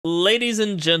Ladies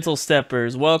and gentle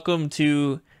steppers, welcome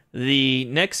to the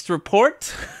next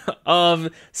report of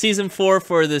Season 4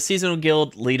 for the Seasonal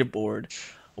Guild Leaderboard.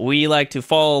 We like to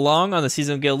follow along on the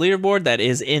Seasonal Guild Leaderboard that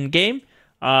is in-game.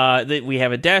 We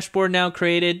have a dashboard now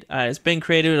created. It's been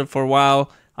created for a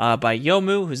while by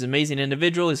Yomu, who's an amazing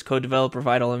individual. He's co-developer of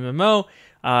Vital MMO.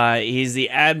 He's the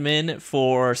admin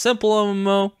for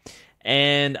SimpleMMO,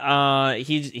 and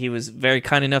he was very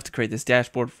kind enough to create this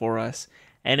dashboard for us.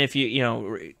 And if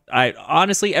I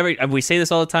honestly, we say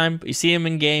this all the time. You see him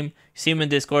in game, you see him in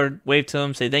Discord, wave to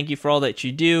him, say thank you for all that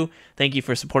you do. Thank you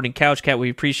for supporting Couch Cat. We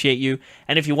appreciate you.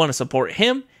 And if you want to support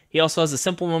him, he also has a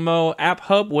SimpleMMO App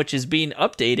Hub, which is being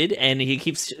updated, and he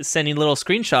keeps sending little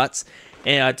screenshots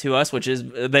to us,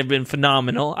 they've been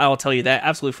phenomenal. I will tell you that,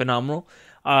 absolutely phenomenal.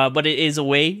 But it is a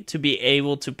way to be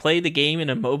able to play the game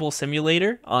in a mobile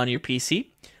simulator on your PC.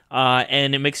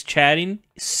 And it makes chatting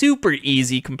super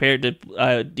easy compared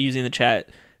to using the chat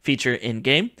feature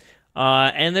in-game.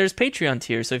 And there's Patreon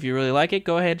tiers, so if you really like it,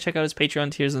 go ahead and check out his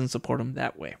Patreon tiers and support him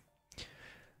that way.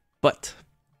 But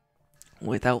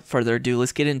without further ado,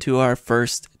 let's get into our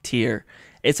first tier.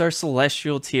 It's our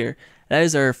Celestial tier. That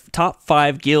is our top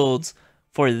 5 guilds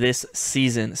for this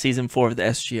season, Season 4 of the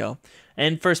SGL.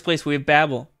 And in first place, we have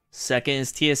Babel. Second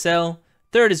is TSL.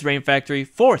 Third is Rain Factory.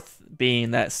 Fourth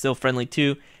being that Still Friendly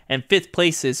 2. And fifth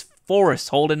place is Forest,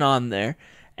 holding on there.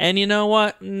 And you know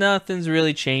what? Nothing's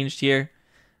really changed here.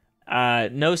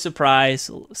 No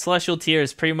surprise. Celestial tier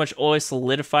is pretty much always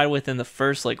solidified within the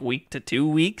first week to 2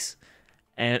 weeks.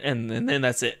 And then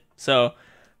that's it. So,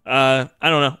 I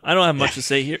don't know. I don't have much to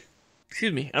say here.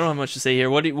 Excuse me. I don't have much to say here.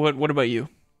 What about you?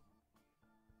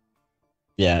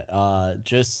 Yeah,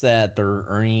 just that the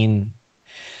earned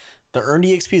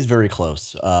EXP is very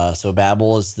close. So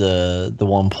Babel is the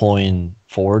 1 point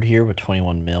forward here with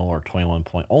 21 mil or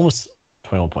almost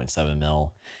 21.7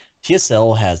 mil.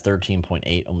 TSL has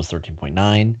 13.8, almost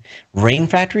 13.9. Rain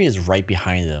Factory is right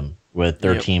behind them with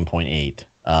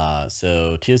 13.8.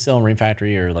 So TSL and Rain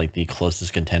Factory are the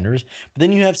closest contenders. But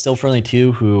then you have Still Friendly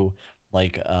 2, who,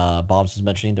 Bobs was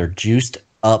mentioning, they're juiced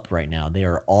up right now. They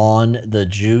are on the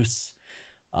juice.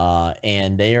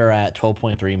 And they are at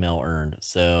 12.3 mil earned.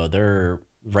 So they're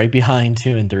right behind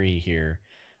 2 and 3 here.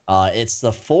 It's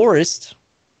the Forest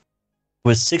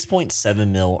with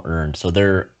 6.7 mil earned. So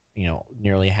they're,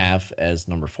 nearly half as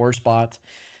number 4 spot.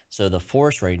 So the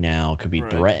Forest right now could be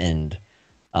threatened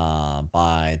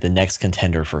by the next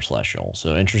contender for Celestial.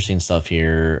 So interesting stuff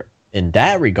here in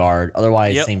that regard.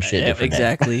 Otherwise, same shit. Yep,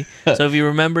 exactly. So if you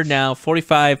remember now,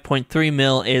 45.3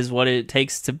 mil is what it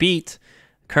takes to beat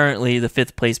currently the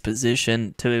 5th place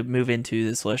position to move into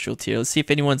the Celestial tier. Let's see if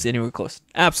anyone's anywhere close.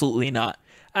 Absolutely not.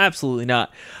 Absolutely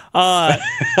not.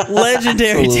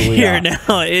 Legendary tier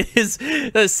now is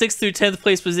the 6th through 10th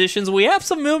place positions. We have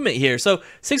some movement here. So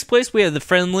 6th place, we have the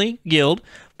Friendly Guild,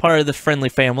 part of the Friendly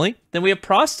family. Then we have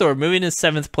Prostor moving in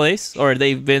 7th place, or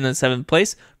they've been in 7th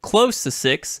place, close to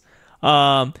 6th.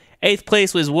 8th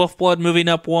place was Wolfblood moving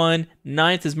up 1.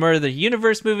 9th is Murder the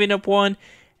Universe moving up 1.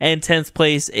 And 10th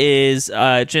place is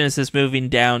Genesis moving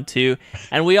down 2.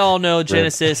 And we all know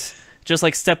Genesis, just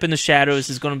like Step in the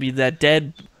Shadows, is going to be that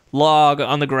dead log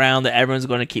on the ground that everyone's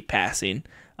going to keep passing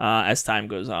as time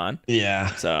goes on.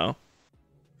 Yeah. So.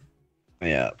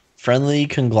 Yeah. Friendly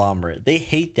Conglomerate. They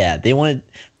hate that. They wanted.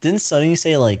 Didn't Sunny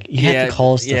say, you have to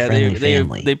call us the Friendly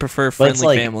Family? They prefer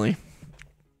Friendly Family.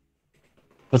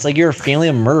 It's you're a family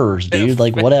of murderers, dude.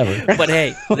 Whatever. But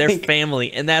hey, they're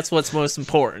family, and that's what's most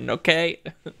important, okay?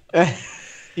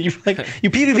 You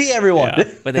PvP everyone.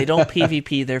 Yeah, but they don't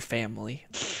PvP their family.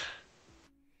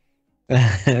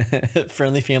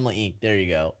 Friendly Family Inc. There you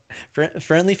go.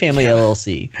 Friendly Family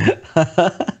LLC.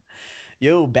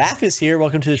 Yo, Bath is here.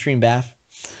 Welcome to the stream, Bath.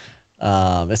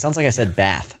 It sounds like I said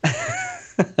Bath.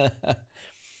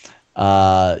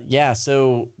 Yeah,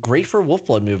 so great for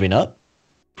Wolfblood moving up.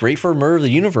 Great for Murder the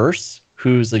Universe,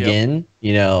 who's again,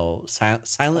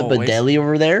 silent but deadly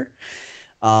over there.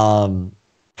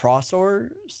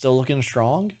 Prosor still looking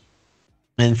strong,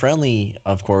 and Friendly,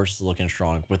 of course, looking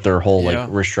strong with their whole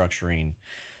restructuring.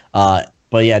 But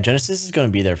yeah, Genesis is going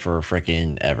to be there for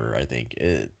freaking ever. I think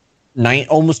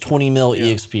almost 20 mil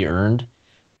EXP earned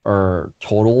or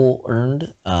total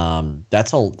earned.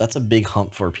 That's a big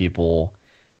hump for people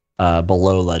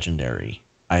below Legendary.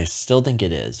 I still think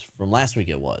it is. From last week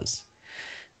it was.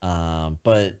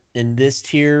 But in this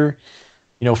tier,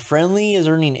 Friendly is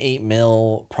earning 8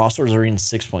 mil, Prostor is earning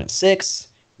 6.6,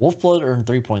 Wolfblood earned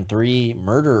 3.3,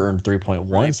 Murder earned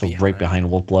 3.1, right behind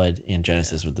Wolfblood and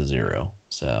Genesis with the 0.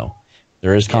 So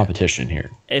there is competition here.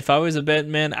 If I was a bet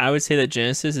man, I would say that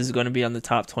Genesis is going to be on the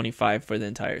top 25 for the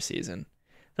entire season.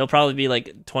 They'll probably be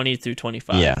like 20 through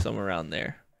 25, Yeah. somewhere around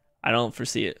there. I don't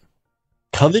foresee it.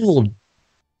 Coven will.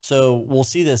 So we'll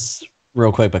see this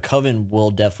real quick, but Coven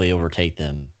will definitely overtake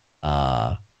them.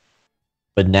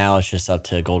 But now it's just up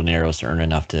to Golden Arrows to earn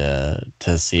enough to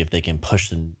see if they can push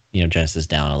the Genesis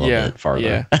down a little bit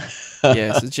farther.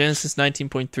 Yeah, so Genesis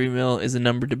 19.3 mil is a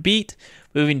number to beat.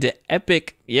 Moving to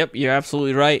Epic. Yep, you're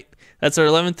absolutely right. That's our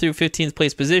 11th through 15th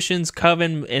place positions.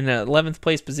 Coven in the 11th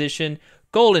place position.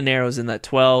 Golden Arrows in that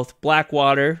 12th.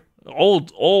 Blackwater,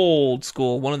 old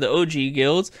school, one of the OG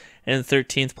guilds, in the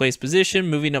 13th place position,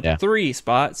 moving up 3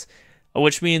 spots,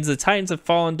 which means the Titans have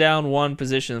fallen down 1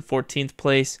 position in 14th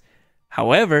place.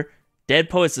 However, Dead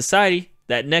Poet Society,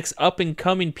 that next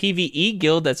up-and-coming PvE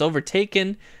guild that's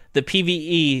overtaken the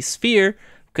PvE sphere,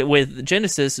 with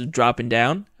Genesis dropping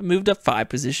down, moved up 5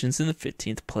 positions in the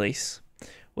 15th place,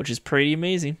 which is pretty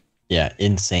amazing. Yeah,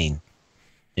 insane.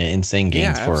 Yeah, insane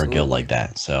gains for a guild like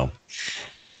that. So,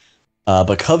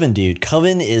 but Coven, dude,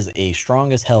 Coven is a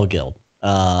strong as hell guild.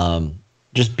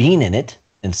 Just being in it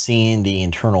and seeing the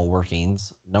internal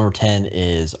workings, number 10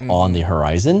 is on the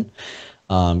horizon.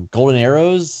 Golden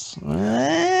Arrows,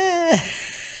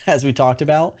 as we talked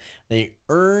about, they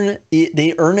earn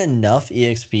enough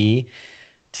EXP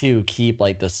to keep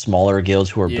like the smaller guilds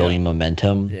who are building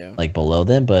momentum like below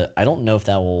them, but I don't know if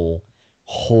that will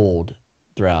hold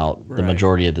throughout the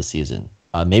majority of the season.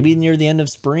 Maybe near the end of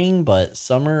spring, but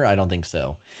summer, I don't think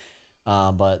so.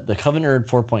 But the Coven earned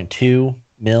 4.2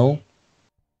 mil.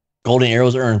 Golden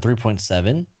Arrows earned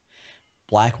 3.7.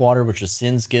 Blackwater, which is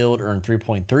Sin's guild, earned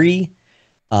 3.3.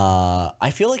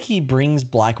 I feel like he brings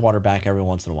Blackwater back every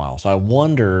once in a while, so I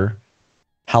wonder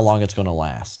how long it's going to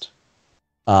last.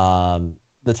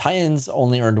 The Titans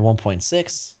only earned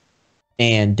 1.6,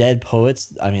 and Dead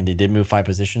Poets, I mean, they did move 5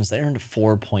 positions. They earned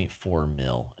 4.4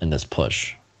 mil in this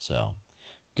push, so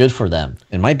good for them.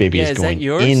 And my baby is going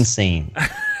insane.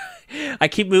 I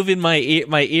keep moving my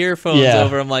earphones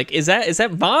over. I'm like, is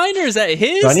that mine or is that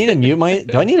his? Do I need to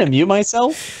mute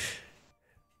myself?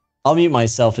 I'll mute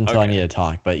myself until I need to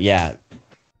talk, but yeah.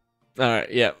 All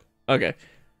right, yeah. Okay.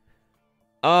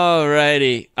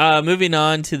 Alrighty. Moving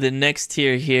on to the next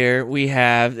tier here, we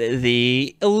have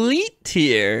the Elite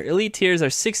tier. Elite tiers are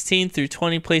 16 through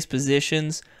 20 place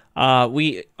positions. Hold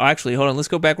on, let's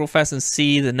go back real fast and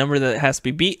see the number that has to be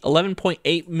beat.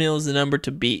 11.8 mil is the number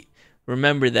to beat.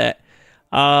 Remember that.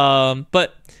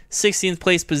 But 16th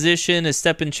place position is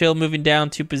Step and Chill, moving down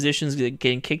 2 positions,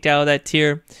 getting kicked out of that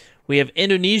tier. We have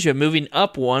Indonesia moving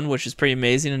up 1, which is pretty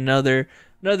amazing. Another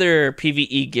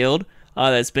PvE guild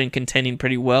that's been contending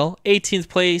pretty well. 18th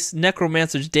place,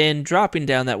 Necromancer's Den, dropping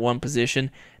down that 1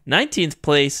 position. 19th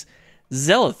place,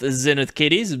 Zenith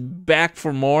Kitties, back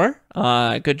for more.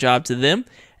 Good job to them.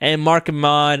 And Mark and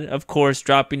Mod, of course,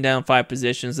 dropping down 5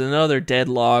 positions. Another dead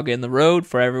log in the road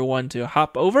for everyone to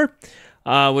hop over,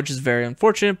 which is very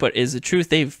unfortunate, but is the truth.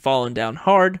 They've fallen down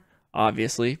hard,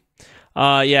 obviously.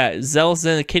 Zealous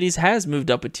and the Kitties has moved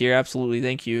up a tier. Absolutely.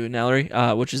 Thank you,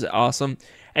 Nellary, which is awesome.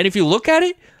 And if you look at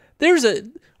it,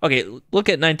 look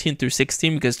at 19 through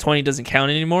 16 because 20 doesn't count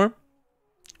anymore.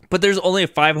 But there's only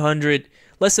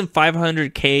less than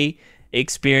 500k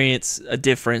experience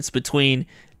difference between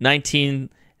 19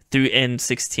 through and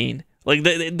 16. Like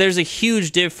there's a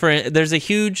huge difference. There's a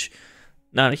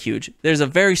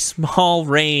very small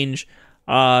range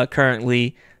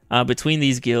currently between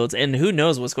these guilds, and who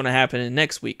knows what's going to happen in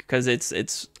next week because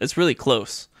it's really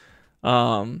close.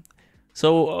 So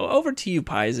over to you,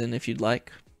 Paisen, if you'd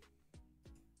like.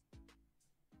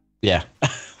 Yeah,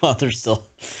 well, there's still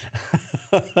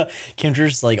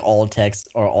Kimdra's like all text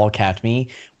or all capped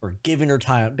me. We're giving her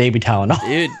baby Tylenol,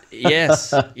 dude.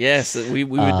 Yes, we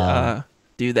would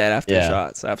do that after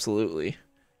shots, absolutely.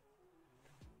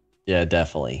 Yeah,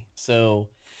 definitely.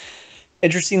 So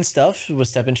interesting stuff with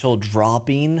Step and Chill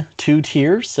dropping 2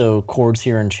 tiers. So Chord's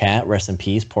here in chat. Rest in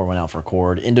peace. Pour one out for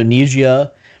Chord.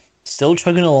 Indonesia still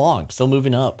chugging along, still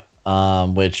moving up.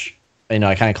 Which I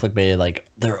kind of clickbaited like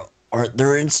they're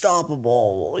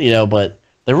unstoppable, but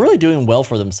they're really doing well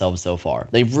for themselves so far.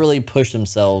 They've really pushed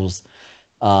themselves,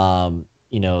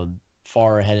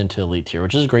 far ahead into Elite tier,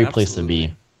 which is a great place to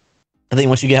be. I think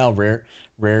once you get out of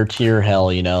rare tier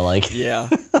hell, yeah.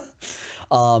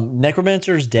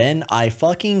 Necromancer's Den, I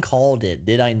fucking called it,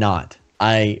 did I not?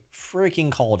 I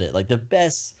freaking called it. Like the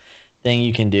best thing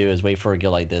you can do is wait for a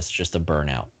guild like this just to burn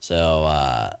out. So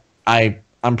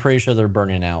I'm pretty sure they're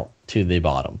burning out to the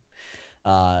bottom.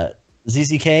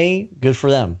 ZZK, good for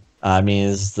them. I mean,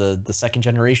 it's the second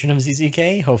generation of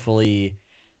ZZK. Hopefully,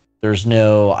 there's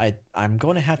no. I'm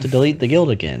going to have to delete the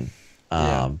guild again.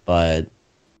 But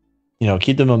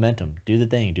keep the momentum, do the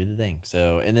thing.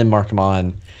 So, and then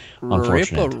Markmon,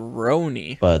 unfortunate,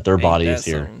 Ripperoni. but their body is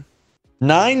here.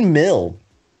 9 mil,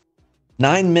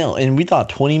 9 mil, and we thought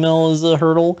 20 mil is a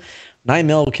hurdle. 9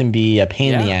 mil can be a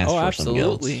pain in the ass for some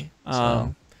guilds.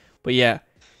 So. But yeah,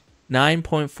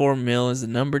 9.4 mil is the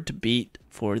number to beat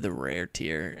for the rare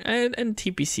tier, and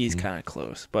TPC is kind of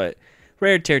close, but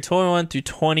rare tier 21 through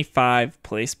 25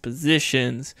 place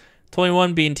positions.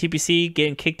 21 being TPC,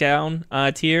 getting kicked down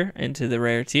tier into the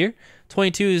rare tier.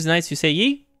 22 is Nice You Say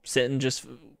Ye, sitting just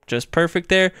perfect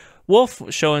there. Wolf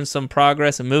showing some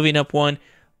progress and moving up one,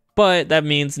 but that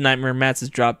means Nightmare Mats has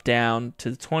dropped down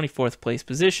to the 24th place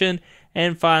position.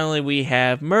 And finally, we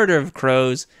have Murder of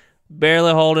Crows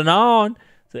barely holding on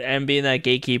and being that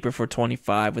gatekeeper for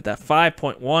 25 with that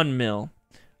 5.1 mil.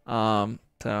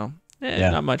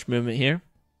 Not much movement here.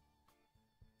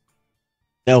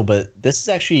 No, but this is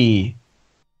actually,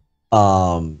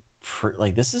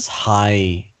 this is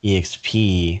high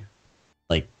EXP,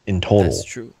 like in total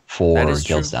for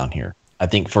guilds down here. I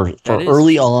think for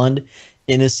early on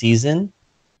in a season,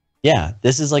 yeah,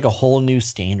 this is like a whole new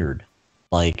standard.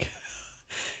 Like,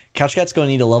 Couch Cat's going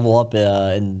to need to level up,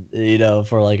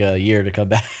 for like a year to come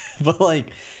back. But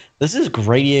like, this is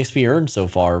great EXP earned so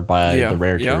far by the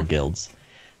rare tier guilds.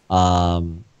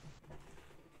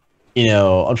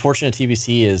 Unfortunately,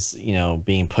 TBC is,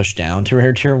 being pushed down to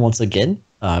rare tier once again,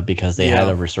 because they had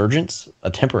a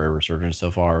temporary resurgence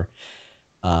so far.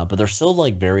 But they're still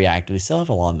like very active. They still have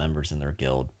a lot of members in their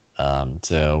guild.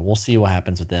 So we'll see what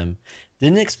happens with them.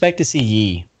 Didn't expect to see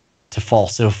Yi to fall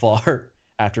so far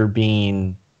after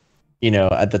being,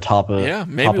 at the top of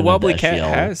maybe Wobbly Cat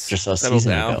has just a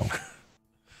season ago.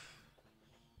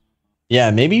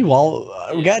 Yeah, maybe we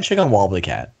gotta check on Wobbly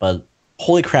Cat, but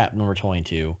holy crap, number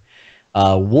 22.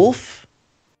 Wolf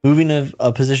moving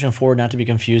a position forward, not to be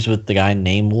confused with the guy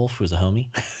named Wolf, who's a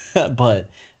homie. But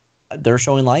they're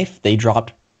showing life. They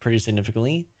dropped pretty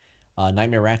significantly.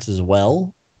 Nightmare Rats as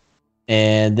well.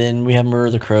 And then we have Murder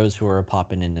of the Crows, who are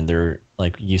popping in, and they're,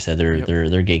 like you said, they're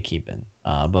gatekeeping.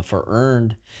 But for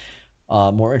earned,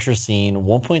 more interesting,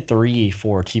 1.3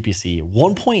 for TPC,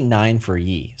 1.9 for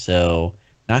Yi. So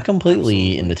not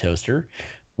completely in the toaster.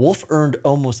 Wolf earned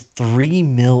almost 3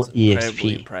 mil EXP.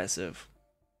 Incredibly impressive.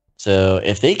 So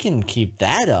if they can keep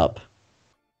that up,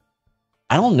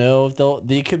 I don't know if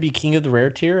they could be king of the rare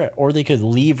tier, or they could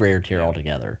leave rare tier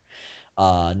altogether.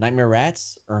 Nightmare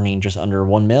Rats earning just under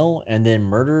 1 mil, and then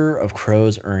Murder of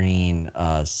Crows earning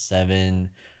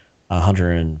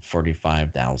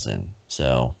 745,000.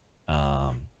 So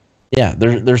there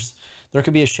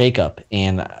could be a shakeup,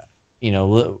 and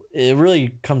it really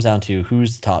comes down to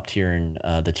who's the top tier in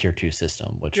the tier 2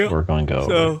 system, which we're going to go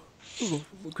over.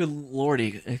 Good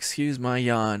lordy, excuse my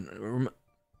yawn.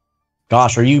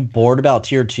 Gosh, are you bored about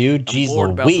tier 2? Jeez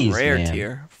Louise, about the rare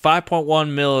tier.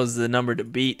 5.1 mil is the number to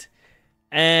beat,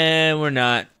 and we're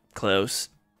not close.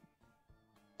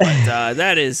 But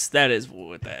that is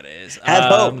what that is. Have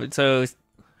hope. So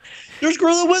there's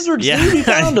Gorilla Wizards. Dude, we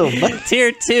found them.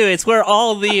 Tier 2. It's where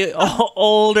all the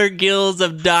older guilds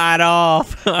have died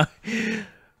off.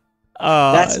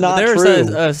 That's not true. There's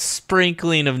a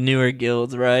sprinkling of newer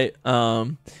guilds, right?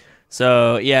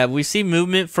 So yeah, we see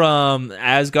movement from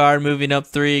Asgard moving up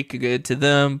 3, could go to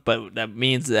them, but that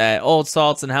means that Old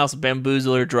Salts and House of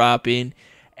Bamboozle are dropping.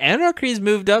 Anarchy's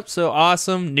moved up, so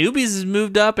awesome. Newbies has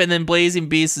moved up, and then Blazing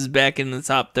Beast is back in the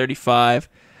top 35.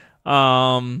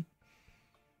 I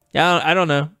don't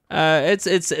know.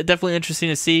 It's definitely interesting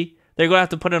to see. They're going to have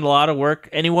to put in a lot of work.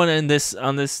 Anyone on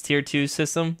this tier 2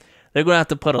 system, they're going to have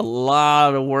to put a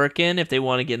lot of work in if they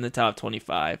want to get in the top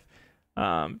 25.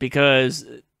 Because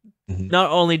not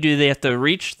only do they have to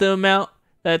reach the amount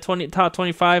that top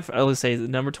 25, let's say the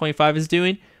number 25 is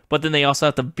doing, but then they also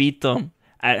have to beat them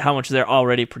at how much they're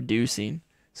already producing.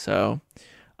 So,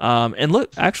 and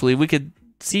look, actually, we could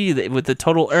see that with the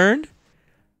total earned,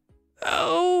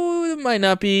 it might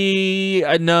not be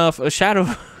enough. A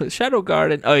Shadow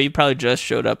Garden. Oh, you probably just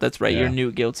showed up. That's right. Yeah. You're a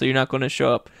new guild, so you're not going to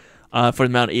show up for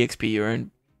the amount of EXP you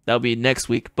earn. That'll be next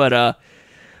week. But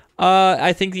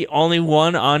I think the only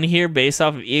one on here based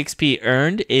off of EXP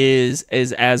earned is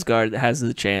Asgard that has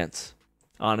the chance,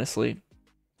 honestly.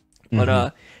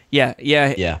 But yeah.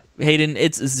 Hayden,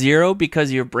 it's 0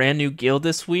 because you're a brand new guild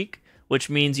this week, which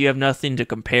means you have nothing to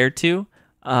compare to.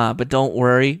 But don't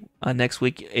worry. Next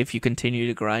week, if you continue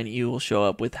to grind, you will show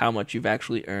up with how much you've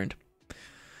actually earned.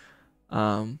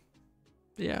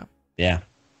 Yeah.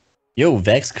 Yo,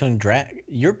 Vex,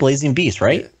 you're Blazing Beast,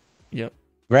 right? Yep.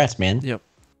 Congrats, man. Yep.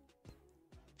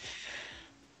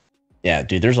 Yeah,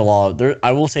 dude, there's a lot.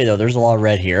 I will say, though, there's a lot of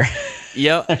red here.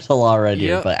 Yep. There's a lot of red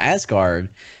here. But Asgard,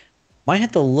 Might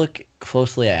have to look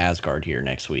closely at Asgard here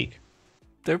next week.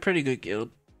 They're a pretty good guild.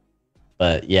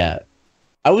 But yeah,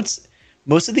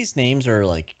 most of these names are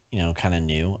like, kind of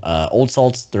new. Old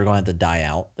Salts, they're going to have to die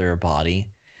out. They're a body.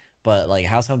 But like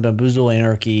House of Bamboozle,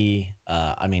 Anarchy,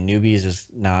 I mean, Newbies is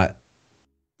not,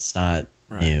 it's not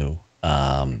new.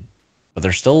 But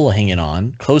they're still hanging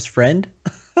on. Close Friend.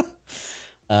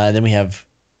 Then we have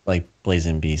like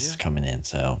Blazing Beasts coming in.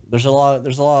 So there's a lot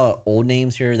of old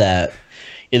names here that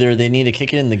either they need to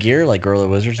kick it in the gear, like Guerrilla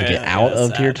Wizards, to get out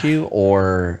of tier 2,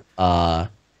 or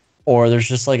there's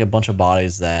just like a bunch of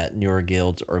bodies that newer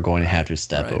guilds are going to have to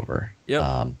step over.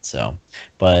 Yep.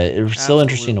 But it's still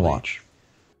interesting to watch.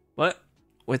 But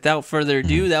without further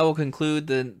ado, that will conclude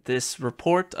this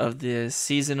report of the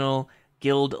Seasonal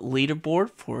Guild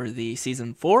Leaderboard for the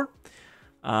Season 4.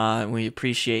 We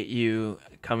appreciate you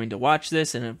coming to watch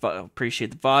this, and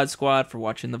appreciate the VOD squad for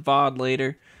watching the VOD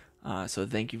later. So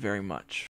thank you very much.